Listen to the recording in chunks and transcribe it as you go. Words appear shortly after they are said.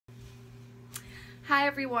Hi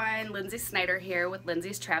everyone, Lindsay Snyder here with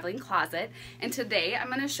Lindsay's Traveling Closet, and today I'm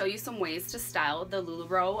going to show you some ways to style the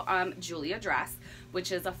LuLaRoe Julia dress,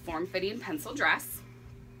 which is a form-fitting pencil dress.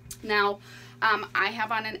 Now, I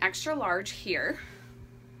have on an extra large here,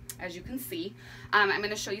 as you can see. I'm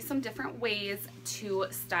going to show you some different ways to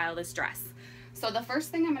style this dress. So the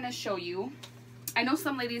first thing I'm going to show you, I know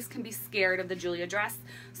some ladies can be scared of the Julia dress,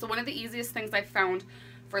 so one of the easiest things I've found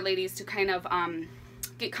for ladies to kind of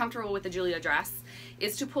get comfortable with the Julia dress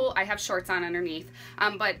is to pull, I have shorts on underneath,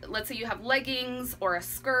 but let's say you have leggings or a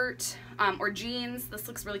skirt or jeans. This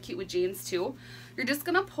looks really cute with jeans too. You're just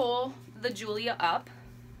gonna pull the Julia up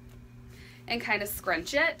and kind of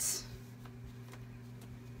scrunch it.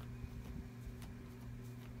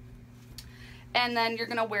 And then you're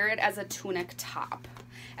gonna wear it as a tunic top.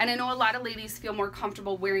 And I know a lot of ladies feel more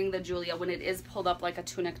comfortable wearing the Julia when it is pulled up like a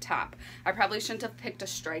tunic top. I probably shouldn't have picked a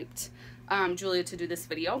striped Julia to do this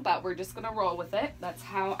video, but we're just gonna roll with it. That's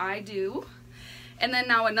how I do. And then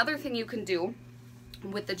now another thing you can do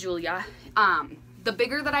with the Julia, the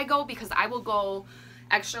bigger that I go, because I will go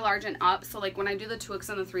extra large and up, so like when I do the 2X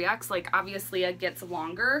and the 3X, like obviously it gets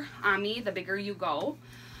longer on me the bigger you go.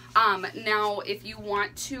 Now if you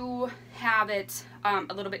want to have it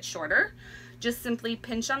a little bit shorter, just simply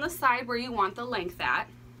pinch on the side where you want the length at,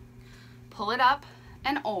 pull it up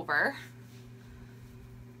and over,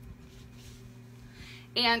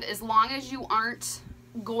 and as long as you aren't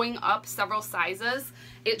going up several sizes,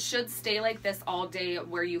 it should stay like this all day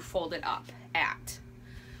where you fold it up at.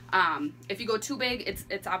 If you go too big,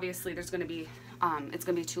 it's obviously there's gonna be it's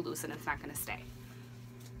gonna be too loose and it's not gonna stay.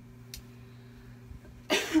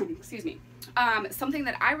 Excuse me. Something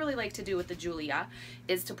that I really like to do with the Julia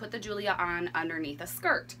is to put the Julia on underneath a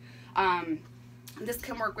skirt. This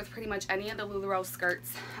can work with pretty much any of the LuLaRoe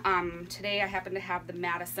skirts. Today I happen to have the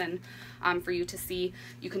Madison for you to see.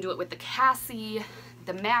 You can do it with the Cassie,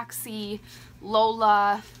 the Maxi,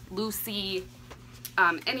 Lola, Lucy,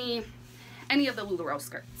 any of the LuLaRoe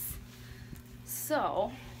skirts.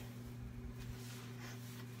 So,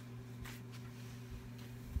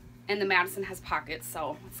 and the Madison has pockets,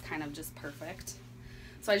 so it's kind of just perfect.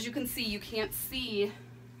 So as you can see, you can't see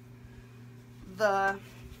the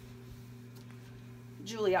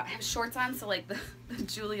Julia. I have shorts on, so like the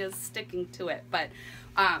Julia's sticking to it, but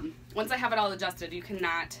once I have it all adjusted, you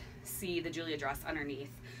cannot see the Julia dress underneath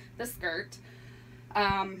the skirt.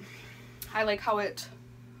 I like how it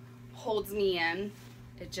holds me in.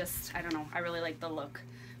 It just, I don't know, I really like the look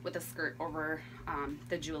with the skirt over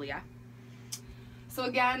the Julia. So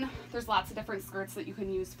again, there's lots of different skirts that you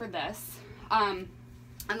can use for this.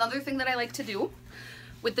 Another thing that I like to do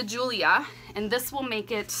with the Julia, and this will make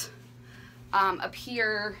it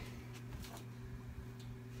appear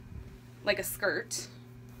like a skirt.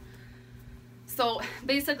 So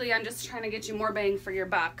basically I'm just trying to get you more bang for your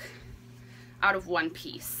buck out of one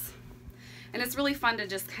piece. And it's really fun to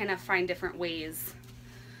just kind of find different ways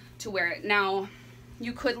to wear it. Now,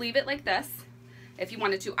 you could leave it like this if you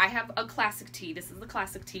wanted to. I have a classic tee. This is the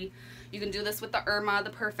classic tee. You can do this with the Irma,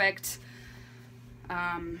 the Perfect.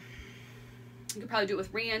 You could probably do it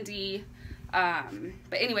with Randy.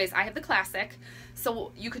 But anyways, I have the classic.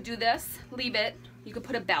 So you could do this, leave it. You could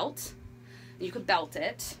put a belt. And you could belt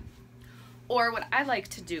it. Or what I like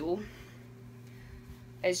to do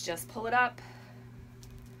is just pull it up.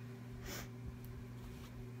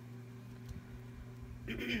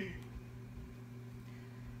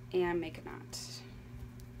 And make a knot.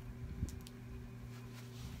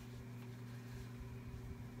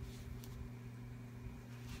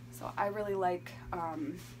 So I really like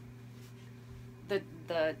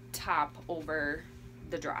the top over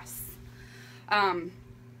the dress. Now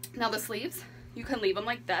the sleeves, you can leave them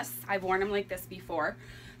like this. I've worn them like this before.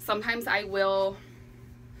 Sometimes I will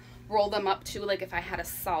roll them up too, like if I had a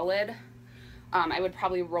solid, I would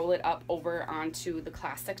probably roll it up over onto the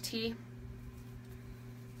classic tee.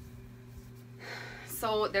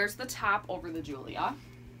 So there's the top over the Julia.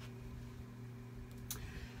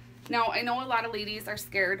 Now, I know a lot of ladies are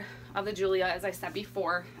scared of the Julia, as I said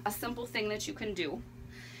before. A simple thing that you can do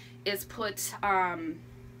is put a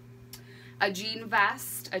jean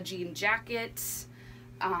vest, a jean jacket.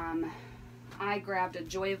 I grabbed a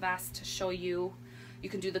Joy vest to show you. You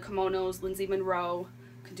can do the kimonos, Lindsay Monroe.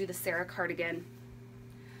 You can do the Sarah cardigan.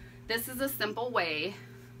 This is a simple way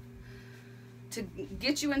to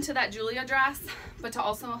get you into that Julia dress, but to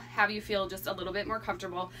also have you feel just a little bit more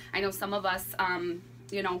comfortable. I know some of us,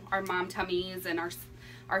 you know, our mom tummies and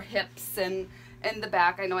our hips and the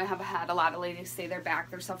back. I know I have had a lot of ladies say their back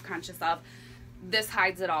they're self-conscious of. This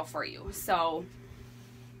hides it all for you. So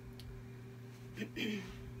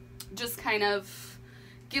just kind of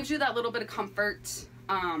gives you that little bit of comfort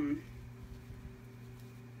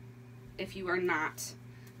if you are not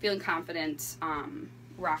feeling confident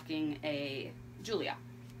rocking a Julia.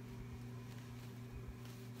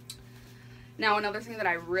 Now another thing that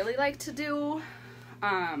I really like to do,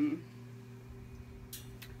 I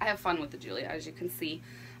have fun with the Julia, as you can see,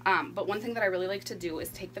 but one thing that I really like to do is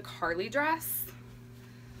take the Carly dress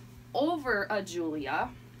over a Julia,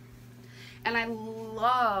 and I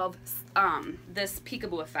love this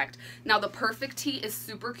peekaboo effect. Now the perfect tee is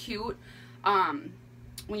super cute.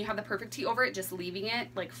 When you have the perfect tee over it, just leaving it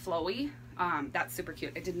like flowy, that's super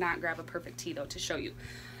cute. I did not grab a perfect tee though to show you.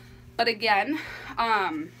 But again,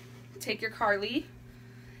 take your Carly,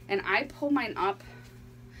 and I pull mine up.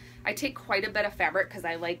 I take quite a bit of fabric because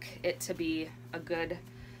I like it to be a good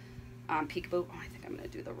peekaboo. Oh, I think I'm going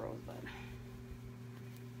to do the rosebud.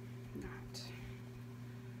 Not.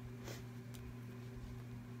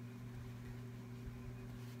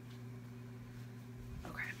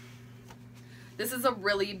 Okay. This is a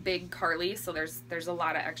really big Carly, so there's a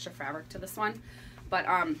lot of extra fabric to this one. But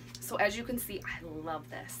so as you can see, I love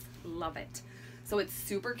this. Love it. So it's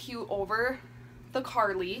super cute over the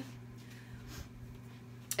Carly.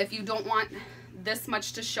 If you don't want this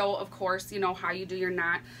much to show, of course, you know how you do your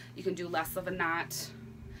knot. You can do less of a knot.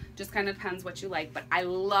 Just kind of depends what you like. But I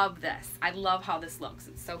love this. I love how this looks.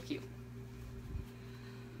 It's so cute.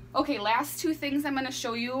 Okay, last two things I'm going to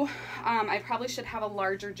show you. I probably should have a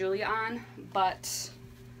larger Julia on, but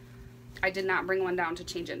I did not bring one down to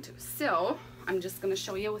change into. So I'm just going to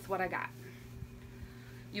show you with what I got.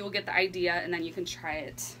 You will get the idea, and then you can try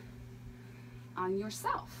it on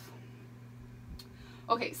yourself.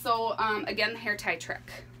 Okay, so again, the hair tie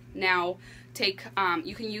trick. Now take,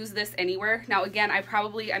 you can use this anywhere. Now again, I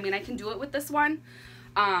can do it with this one.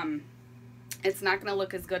 It's not gonna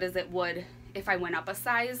look as good as it would if I went up a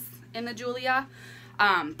size in the Julia.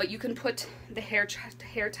 But you can put the hair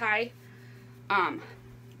tie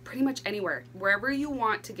pretty much anywhere, wherever you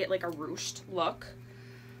want to get like a ruched look.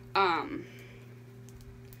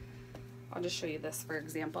 I'll just show you this for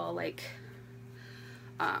example, like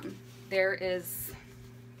there is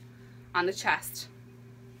on the chest.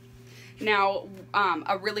 Now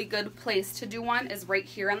a really good place to do one is right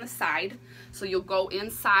here on the side. So you'll go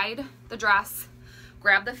inside the dress,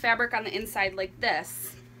 grab the fabric on the inside like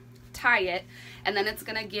this, tie it, and then it's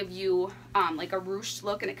gonna give you like a ruched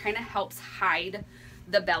look, and it kind of helps hide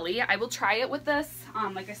the belly. I will try it with this.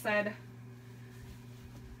 Like I said,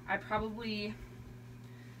 I probably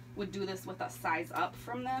would do this with a size up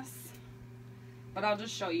from this, but I'll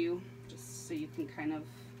just show you just so you can kind of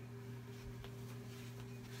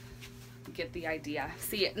get the idea.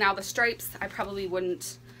 See, now the stripes, I probably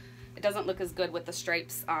wouldn't, it doesn't look as good with the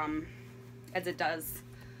stripes as it does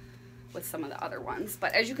with some of the other ones,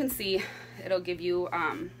 but as you can see, it'll give you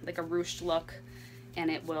like a ruched look,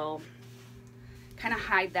 and it will kind of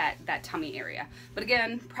hide that tummy area. But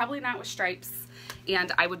again, probably not with stripes,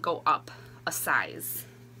 and I would go up a size.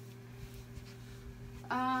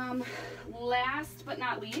 Last but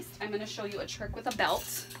not least, I'm going to show you a trick with a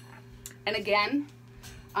belt. And again,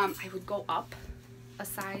 I would go up a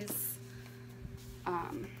size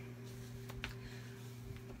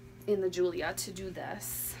in the Julia to do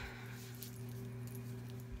this.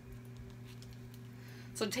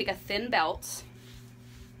 So take a thin belt,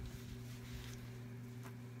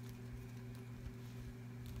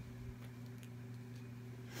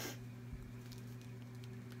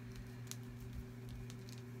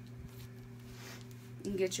 you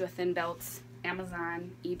can get you a thin belt,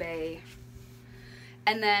 Amazon, eBay,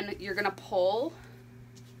 and then you're gonna pull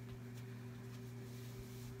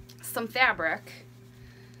some fabric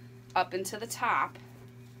up into the top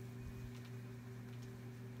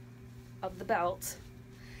of the belt,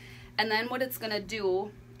 and then what it's gonna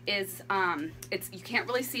do is you can't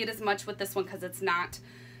really see it as much with this one because it's not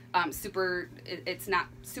super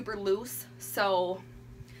loose, so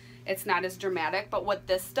it's not as dramatic. But what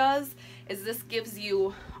this does is this gives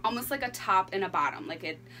you almost like a top and a bottom. Like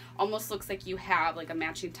it almost looks like you have like a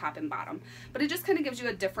matching top and bottom, but it just kind of gives you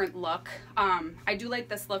a different look. I do like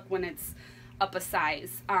this look when it's up a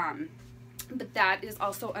size, but that is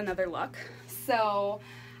also another look. So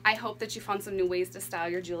I hope that you found some new ways to style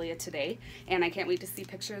your Julia today, and I can't wait to see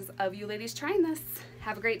pictures of you ladies trying this.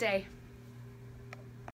 Have a great day.